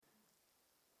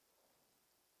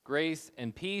Grace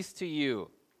and peace to you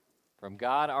from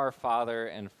God our Father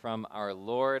and from our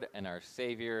Lord and our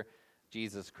Savior,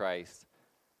 Jesus Christ.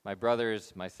 My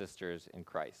brothers, my sisters in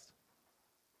Christ.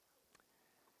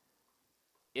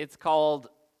 It's called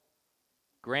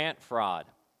grant fraud.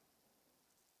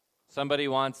 Somebody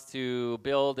wants to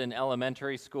build an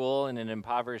elementary school in an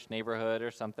impoverished neighborhood or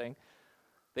something.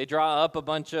 They draw up a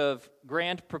bunch of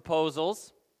grant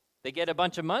proposals. They get a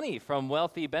bunch of money from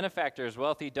wealthy benefactors,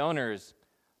 wealthy donors.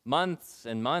 Months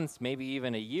and months, maybe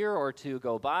even a year or two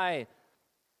go by.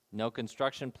 No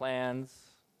construction plans,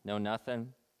 no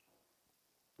nothing.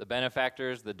 The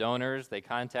benefactors, the donors, they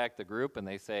contact the group and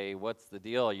they say, what's the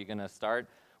deal? Are you going to start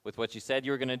with what you said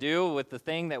you were going to do, with the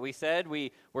thing that we said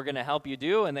we were going to help you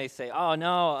do? And they say, oh,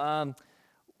 no,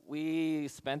 we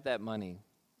spent that money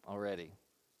already.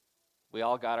 We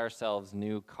all got ourselves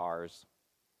new cars.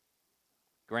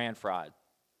 Grant fraud.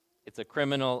 It's a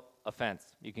criminal offense.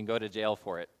 You can go to jail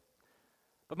for it.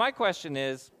 But my question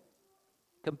is,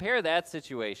 compare that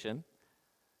situation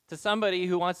to somebody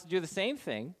who wants to do the same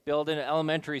thing, build an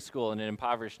elementary school in an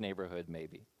impoverished neighborhood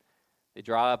maybe. They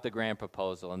draw up the grant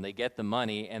proposal and they get the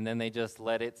money and then they just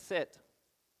let it sit.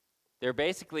 They're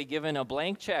basically given a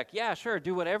blank check. Yeah, sure,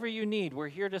 do whatever you need. We're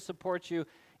here to support you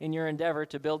in your endeavor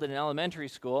to build an elementary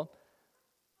school.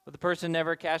 But the person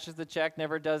never cashes the check,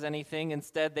 never does anything.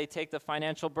 Instead, they take the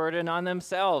financial burden on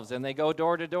themselves, and they go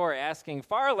door to door asking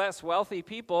far less wealthy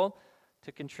people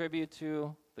to contribute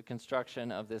to the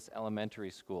construction of this elementary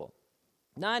school.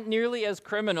 Not nearly as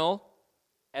criminal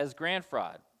as grant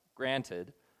fraud,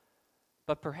 granted,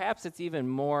 but perhaps it's even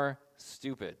more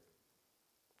stupid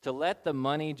to let the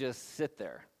money just sit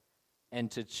there and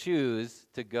to choose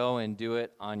to go and do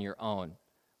it on your own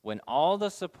when all the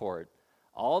support,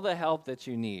 all the help that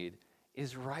you need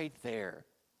is right there.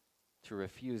 To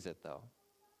refuse it, though.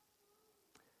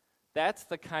 That's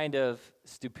the kind of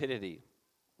stupidity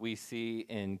we see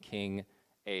in King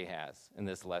Ahaz in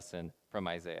this lesson from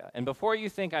Isaiah. And before you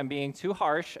think I'm being too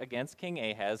harsh against King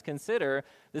Ahaz, consider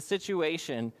the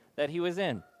situation that he was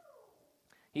in.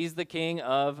 He's the king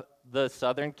of the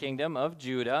southern kingdom of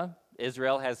Judah.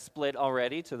 Israel has split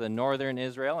already to the northern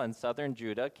Israel and southern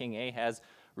Judah. King Ahaz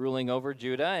ruling over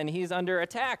Judah, and he's under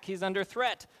attack. He's under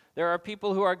threat. There are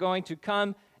people who are going to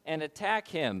come and attack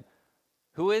him.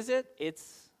 Who is it?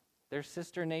 It's their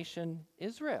sister nation,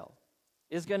 Israel,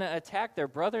 is going to attack their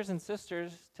brothers and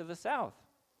sisters to the south.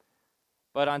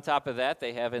 But on top of that,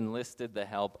 they have enlisted the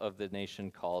help of the nation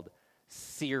called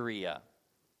Syria.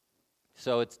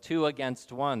 So it's 2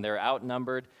 against 1. They're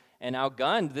outnumbered and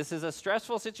outgunned. This is a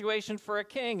stressful situation for a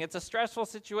king. It's a stressful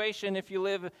situation if you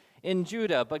live in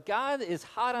Judah. But God is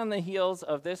hot on the heels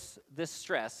of this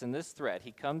stress and this threat.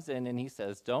 He comes in and he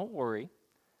says, don't worry.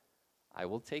 I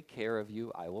will take care of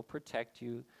you. I will protect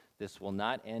you. This will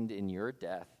not end in your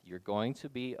death. You're going to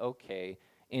be okay.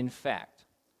 In fact,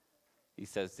 he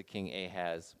says to King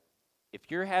Ahaz, if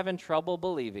you're having trouble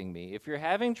believing me, if you're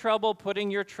having trouble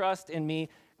putting your trust in me,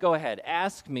 go ahead,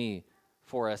 ask me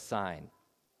for a sign.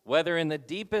 Whether in the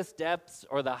deepest depths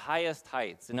or the highest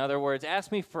heights. In other words,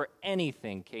 ask me for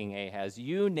anything, King Ahaz.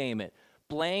 You name it.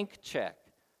 Blank check.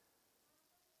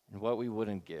 And what we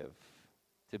wouldn't give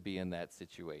to be in that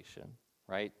situation,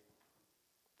 right?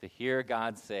 To hear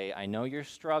God say, I know you're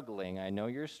struggling. I know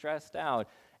you're stressed out.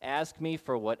 Ask me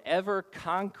for whatever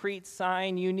concrete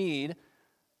sign you need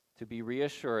to be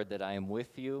reassured that I am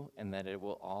with you and that it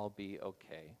will all be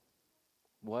okay.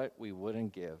 What we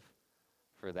wouldn't give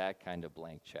for that kind of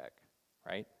blank check,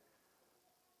 right?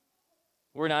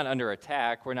 We're not under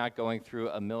attack. We're not going through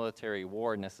a military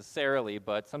war necessarily,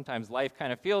 but sometimes life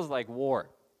kind of feels like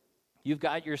war. You've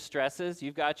got your stresses,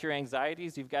 you've got your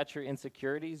anxieties, you've got your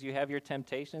insecurities, you have your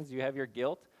temptations, you have your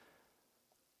guilt.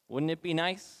 Wouldn't it be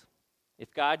nice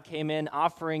if God came in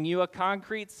offering you a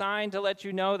concrete sign to let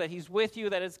you know that he's with you,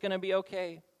 that it's going to be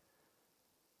okay?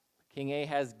 King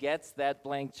Ahaz gets that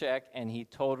blank check and he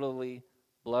totally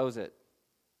blows it.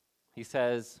 He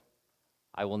says,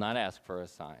 I will not ask for a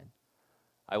sign.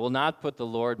 I will not put the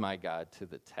Lord my God to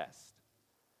the test.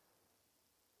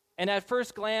 And at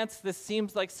first glance, this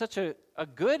seems like such a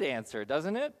good answer,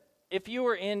 doesn't it? If you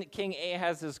were in King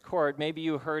Ahaz's court, maybe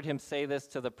you heard him say this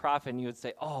to the prophet, and you would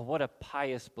say, oh, what a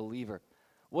pious believer.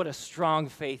 What a strong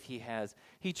faith he has.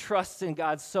 He trusts in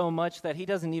God so much that he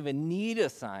doesn't even need a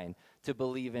sign to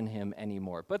believe in him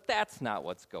anymore. But that's not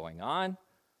what's going on.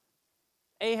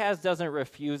 Ahaz doesn't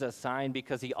refuse a sign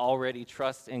because he already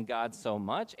trusts in God so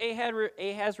much.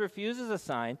 Ahaz refuses a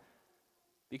sign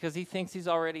because he thinks he's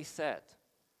already set.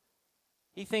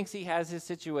 He thinks he has his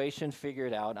situation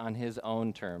figured out on his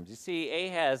own terms. You see,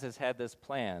 Ahaz has had this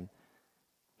plan.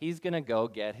 He's going to go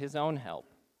get his own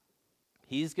help.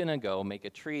 he's going to go make a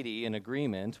treaty, an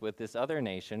agreement with this other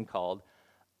nation called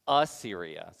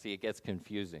Assyria. See, it gets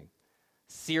confusing.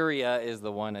 Syria is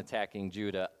the one attacking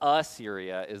Judah.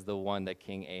 Assyria is the one that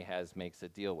King Ahaz makes a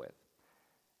deal with.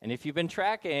 And if you've been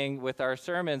tracking with our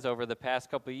sermons over the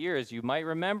past couple of years, you might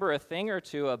remember a thing or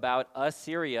two about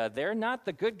Assyria. They're not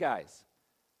the good guys.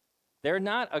 They're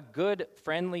not a good,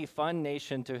 friendly, fun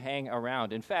nation to hang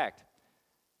around. In fact,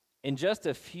 in just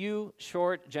a few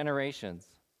short generations,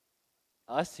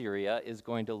 Assyria is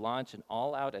going to launch an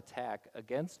all-out attack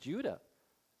against Judah,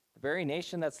 the very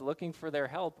nation that's looking for their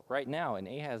help right now in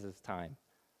Ahaz's time.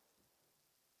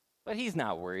 But he's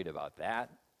not worried about that.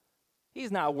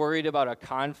 He's not worried about a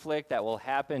conflict that will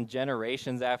happen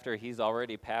generations after he's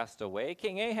already passed away.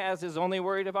 King Ahaz is only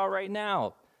worried about right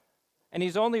now. And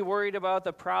he's only worried about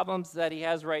the problems that he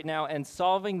has right now and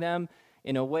solving them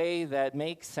in a way that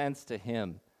makes sense to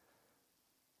him.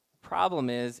 Problem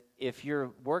is, if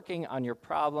you're working on your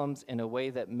problems in a way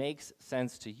that makes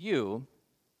sense to you,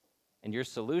 and your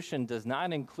solution does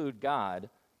not include God,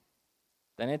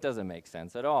 then it doesn't make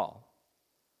sense at all.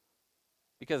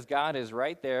 Because God is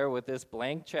right there with this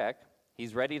blank check.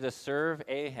 He's ready to serve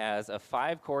Ahaz a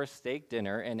 5-course steak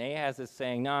dinner, and Ahaz is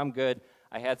saying, no, I'm good.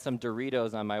 I had some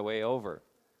Doritos on my way over.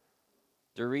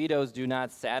 Doritos do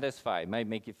not satisfy. It might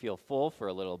make you feel full for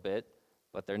a little bit,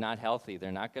 but they're not healthy.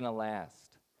 They're not going to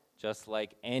last, just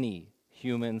like any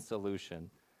human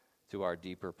solution to our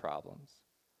deeper problems.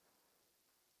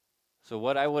 So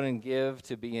what I wouldn't give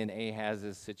to be in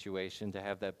Ahaz's situation, to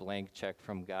have that blank check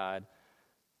from God,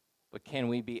 but can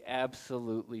we be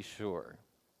absolutely sure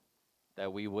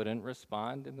that we wouldn't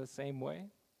respond in the same way?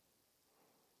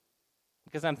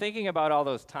 Because I'm thinking about all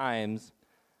those times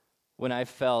when I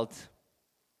felt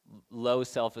low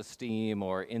self-esteem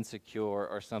or insecure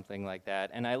or something like that,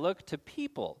 and I look to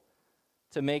people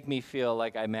to make me feel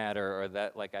like I matter or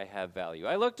that like I have value.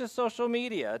 I look to social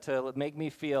media to make me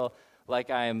feel like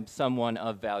I am someone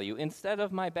of value instead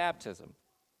of my baptism.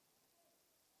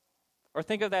 Or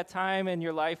think of that time in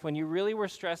your life when you really were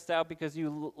stressed out because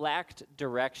you lacked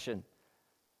direction.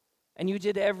 And you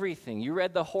did everything. You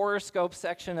read the horoscope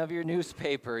section of your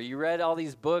newspaper. You read all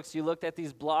these books. You looked at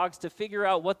these blogs to figure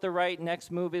out what the right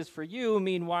next move is for you.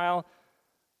 Meanwhile,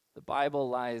 the Bible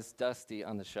lies dusty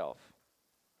on the shelf.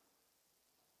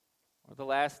 Or the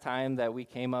last time that we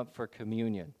came up for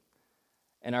communion,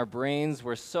 and our brains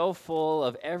were so full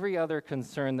of every other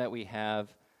concern that we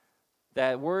have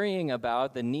that worrying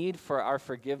about the need for our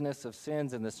forgiveness of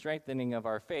sins and the strengthening of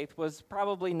our faith was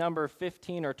probably number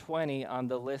 15 or 20 on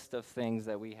the list of things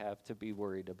that we have to be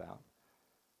worried about.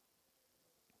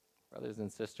 Brothers and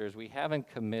sisters, we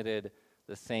haven't committed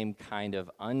the same kind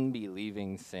of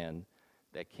unbelieving sin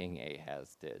that King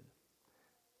Ahaz did.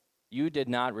 You did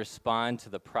not respond to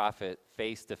the prophet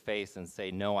face to face and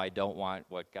say, no, I don't want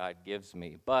what God gives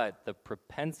me. But the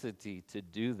propensity to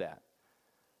do that,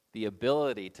 the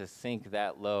ability to sink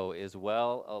that low is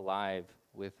well alive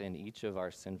within each of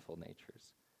our sinful natures.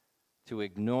 To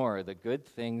ignore the good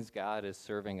things God is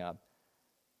serving up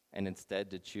and instead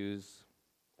to choose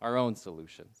our own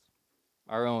solutions,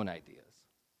 our own ideas,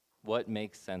 what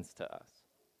makes sense to us.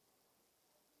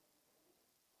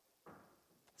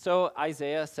 So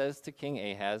Isaiah says to King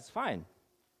Ahaz, fine.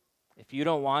 If you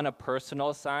don't want a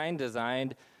personal sign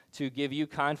designed to give you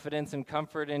confidence and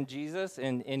comfort in Jesus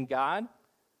and in God,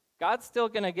 God's still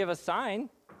going to give a sign.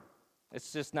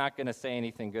 It's just not going to say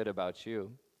anything good about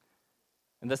you.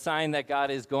 And the sign that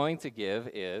God is going to give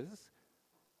is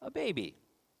a baby.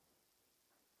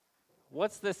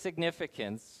 What's the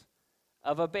significance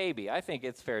of a baby? I think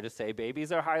it's fair to say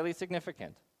babies are highly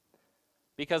significant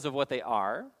because of what they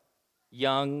are: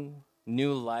 young,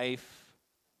 new life,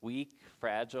 weak,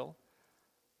 fragile,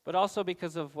 but also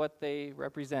because of what they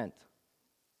represent: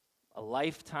 a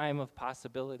lifetime of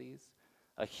possibilities,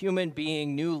 a human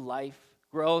being, new life,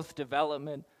 growth,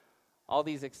 development, all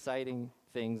these exciting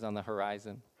things on the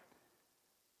horizon.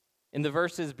 In the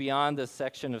verses beyond the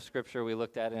section of Scripture we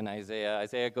looked at in Isaiah,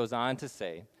 Isaiah goes on to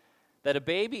say that a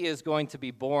baby is going to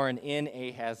be born in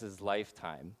Ahaz's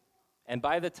lifetime. And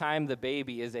by the time the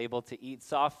baby is able to eat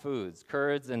soft foods,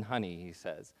 curds and honey, he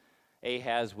says,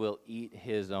 Ahaz will eat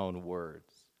his own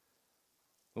words.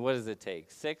 What does it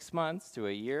take? 6 months to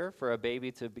a year for a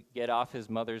baby to get off his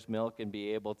mother's milk and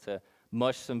be able to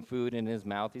mush some food in his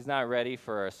mouth? He's not ready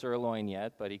for a sirloin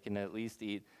yet, but he can at least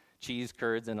eat cheese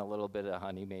curds and a little bit of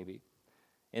honey maybe.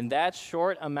 In that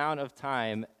short amount of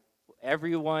time,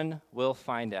 everyone will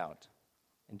find out.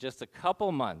 In just a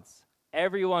couple months,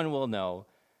 everyone will know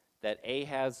that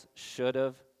Ahaz should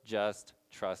have just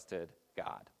trusted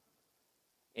God.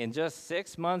 In just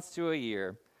 6 months to a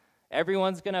year,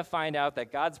 Everyone's going to find out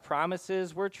that God's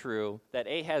promises were true, that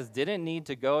Ahaz didn't need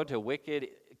to go to wicked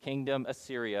kingdom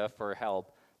Assyria for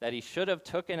help, that he should have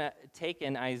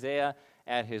taken Isaiah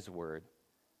at his word,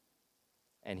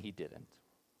 and he didn't.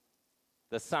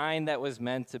 The sign that was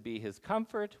meant to be his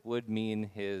comfort would mean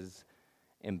his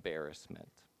embarrassment.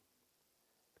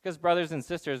 Because, brothers and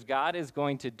sisters, God is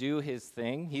going to do his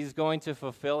thing. He's going to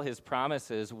fulfill his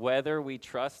promises, whether we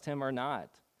trust him or not.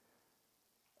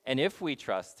 And if we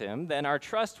trust him, then our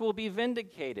trust will be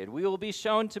vindicated. We will be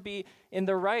shown to be in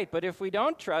the right. But if we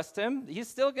don't trust him, he's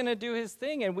still going to do his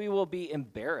thing, and we will be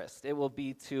embarrassed. It will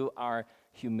be to our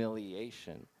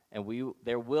humiliation. And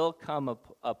there will come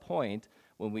a point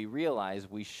when we realize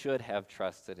we should have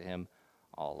trusted him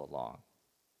all along.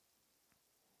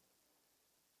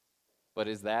 But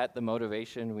is that the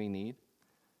motivation we need?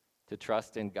 To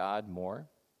trust in God more?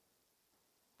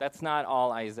 That's not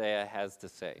all Isaiah has to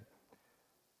say.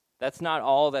 That's not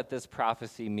all that this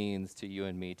prophecy means to you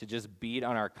and me, to just beat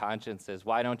on our consciences.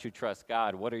 Why don't you trust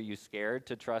God? What, are you scared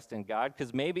to trust in God?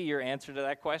 Because maybe your answer to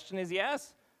that question is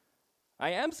yes. I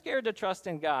am scared to trust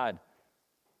in God.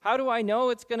 How do I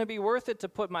know it's going to be worth it to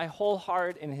put my whole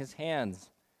heart in his hands,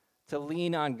 to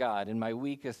lean on God in my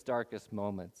weakest, darkest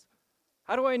moments?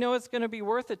 How do I know it's going to be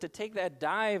worth it to take that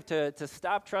dive, to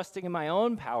stop trusting in my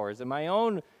own powers, in my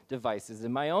own devices,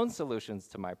 in my own solutions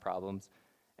to my problems,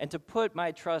 and to put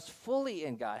my trust fully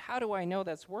in God? How do I know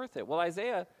that's worth it? Well,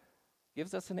 Isaiah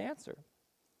gives us an answer.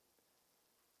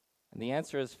 And the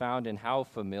answer is found in how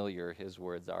familiar his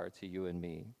words are to you and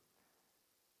me.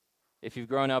 If you've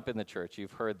grown up in the church,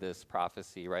 you've heard this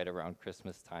prophecy right around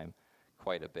Christmas time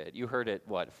quite a bit. You heard it,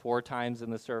 4 times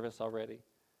in the service already?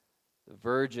 The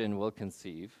virgin will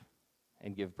conceive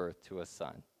and give birth to a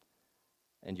son,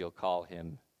 and you'll call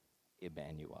him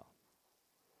Emmanuel.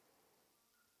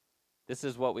 This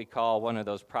is what we call one of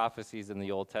those prophecies in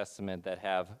the Old Testament that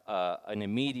have an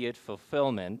immediate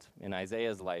fulfillment in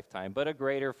Isaiah's lifetime, but a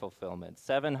greater fulfillment,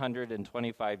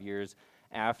 725 years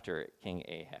after King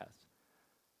Ahaz.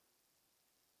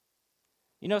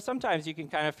 You know, sometimes you can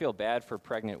kind of feel bad for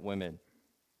pregnant women,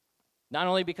 not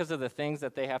only because of the things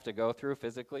that they have to go through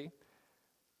physically,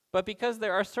 but because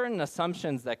there are certain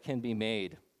assumptions that can be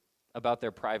made about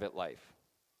their private life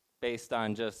based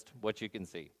on just what you can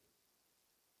see.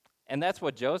 And that's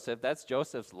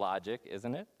Joseph's logic,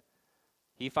 isn't it?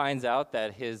 He finds out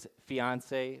that his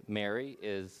fiancée, Mary,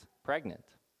 is pregnant.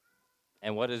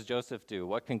 And what does Joseph do?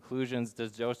 What conclusions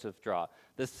does Joseph draw?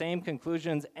 The same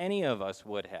conclusions any of us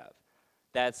would have,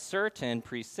 that certain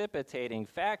precipitating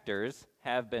factors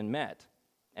have been met.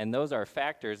 And those are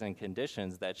factors and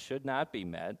conditions that should not be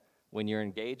met when you're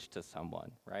engaged to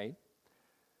someone, right?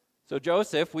 So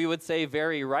Joseph, we would say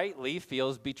very rightly,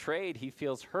 feels betrayed. He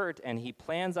feels hurt, and he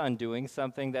plans on doing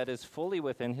something that is fully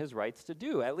within his rights to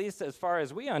do, at least as far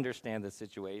as we understand the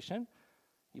situation.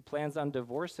 He plans on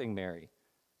divorcing Mary,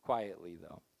 quietly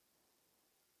though.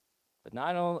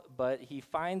 But he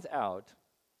finds out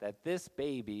that this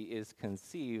baby is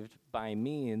conceived by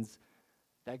means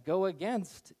that go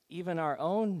against even our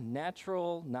own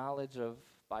natural knowledge of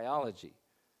biology.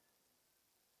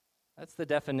 That's the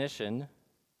definition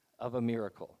of a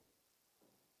miracle.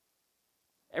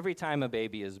 Every time a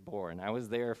baby is born, I was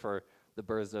there for the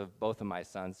births of both of my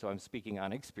sons, so I'm speaking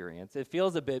on experience. It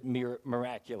feels a bit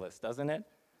miraculous, doesn't it?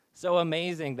 So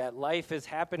amazing that life is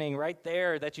happening right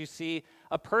there, that you see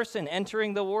a person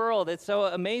entering the world. It's so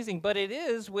amazing, but it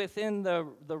is within the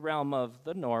realm of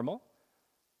the normal.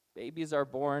 Babies are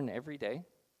born every day.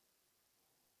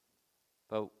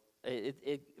 But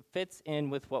it fits in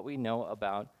with what we know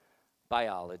about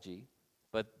biology.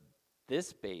 But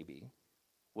this baby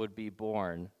would be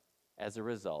born as a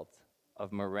result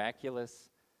of miraculous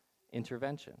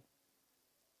intervention.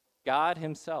 God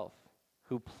himself,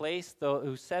 who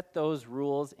set those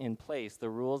rules in place, the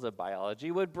rules of biology,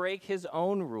 would break his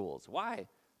own rules. Why?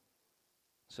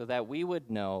 So that we would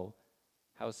know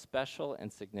how special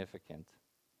and significant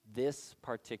this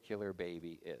particular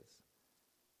baby is,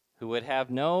 who would have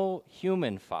no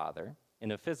human father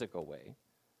in a physical way,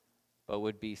 but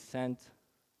would be sent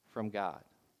from God.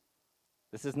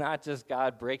 This is not just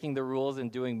God breaking the rules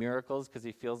and doing miracles because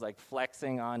he feels like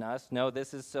flexing on us. No,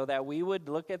 this is so that we would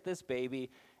look at this baby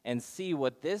and see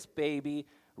what this baby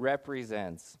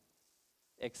represents,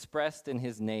 expressed in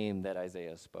his name that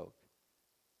Isaiah spoke,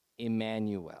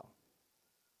 Emmanuel,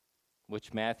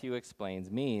 which Matthew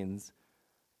explains means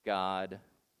God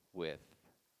with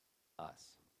us.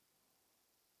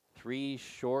 3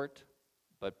 short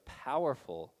but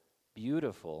powerful,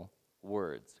 beautiful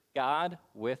words. God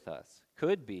with us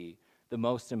could be the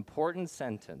most important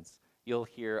sentence you'll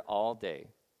hear all day.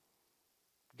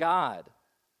 God,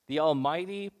 the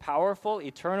almighty, powerful,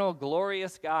 eternal,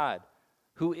 glorious God,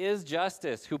 who is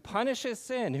justice, who punishes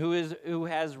sin, who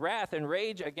has wrath and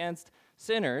rage against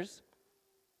sinners,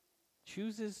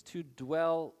 chooses to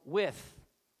dwell with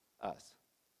us,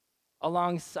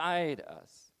 alongside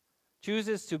us,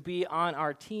 chooses to be on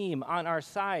our team, on our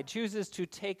side, chooses to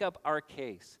take up our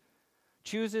case,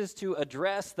 chooses to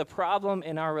address the problem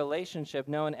in our relationship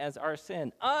known as our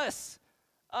sin. Us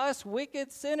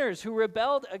wicked sinners who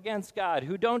rebelled against God,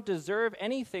 who don't deserve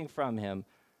anything from him,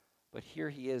 but here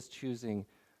he is choosing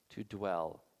to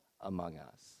dwell among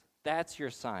us. That's your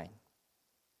sign.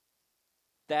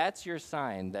 That's your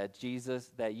sign that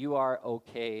that you are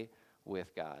okay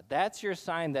with God. That's your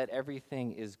sign that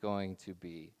everything is going to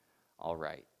be all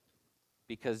right.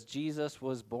 Because Jesus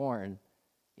was born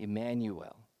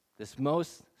Emmanuel, this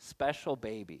most special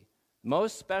baby,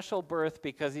 most special birth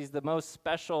because he's the most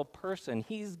special person.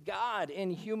 He's God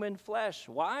in human flesh.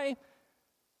 Why?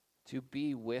 To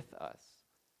be with us,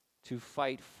 to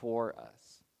fight for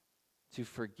us, to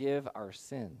forgive our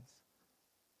sins.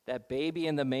 That baby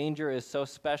in the manger is so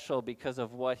special because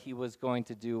of what he was going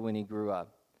to do when he grew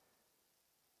up.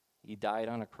 He died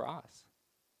on a cross.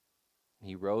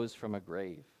 He rose from a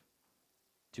grave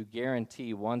to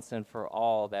guarantee once and for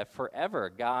all that forever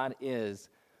God is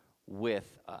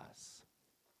with us.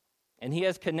 And he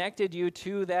has connected you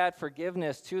to that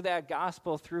forgiveness, to that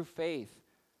gospel through faith,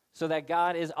 so that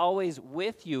God is always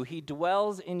with you. He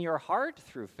dwells in your heart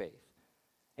through faith,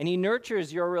 and he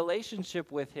nurtures your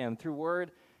relationship with him through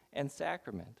word and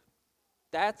sacrament.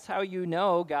 That's how you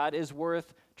know God is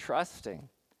worth trusting.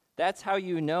 That's how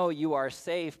you know you are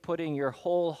safe putting your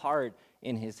whole heart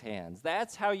in his hands.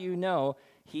 That's how you know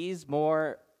he's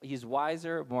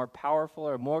wiser, more powerful,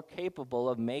 or more capable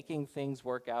of making things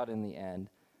work out in the end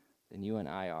than you and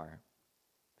I are,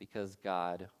 because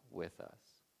God with us.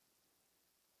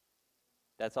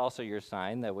 That's also your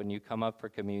sign that when you come up for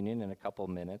communion in a couple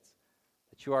minutes,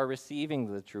 that you are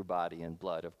receiving the true body and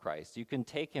blood of Christ. You can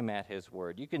take him at his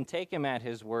word. You can take him at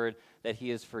his word that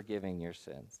he is forgiving your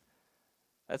sins.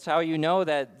 That's how you know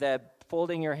that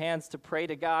folding your hands to pray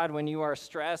to God when you are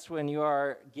stressed, when you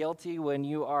are guilty, when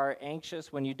you are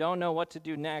anxious, when you don't know what to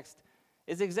do next,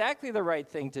 is exactly the right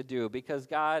thing to do, because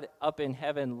God up in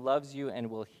heaven loves you and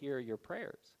will hear your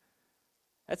prayers.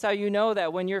 That's how you know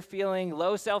that when you're feeling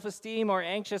low self-esteem or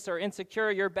anxious or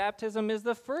insecure, your baptism is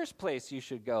the first place you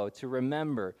should go to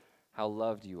remember how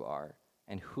loved you are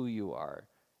and who you are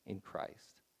in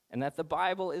Christ. And that the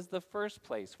Bible is the first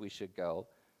place we should go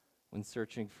when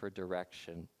searching for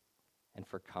direction and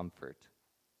for comfort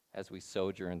as we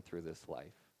sojourn through this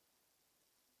life.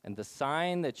 And the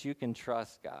sign that you can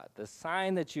trust God, the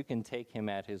sign that you can take him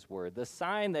at his word, the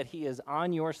sign that he is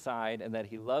on your side and that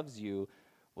he loves you,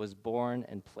 was born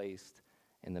and placed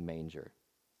in the manger,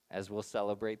 as we'll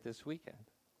celebrate this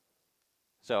weekend.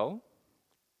 So,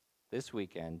 this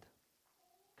weekend,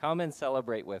 come and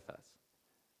celebrate with us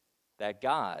that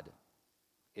God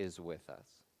is with us.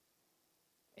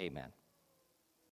 Amen.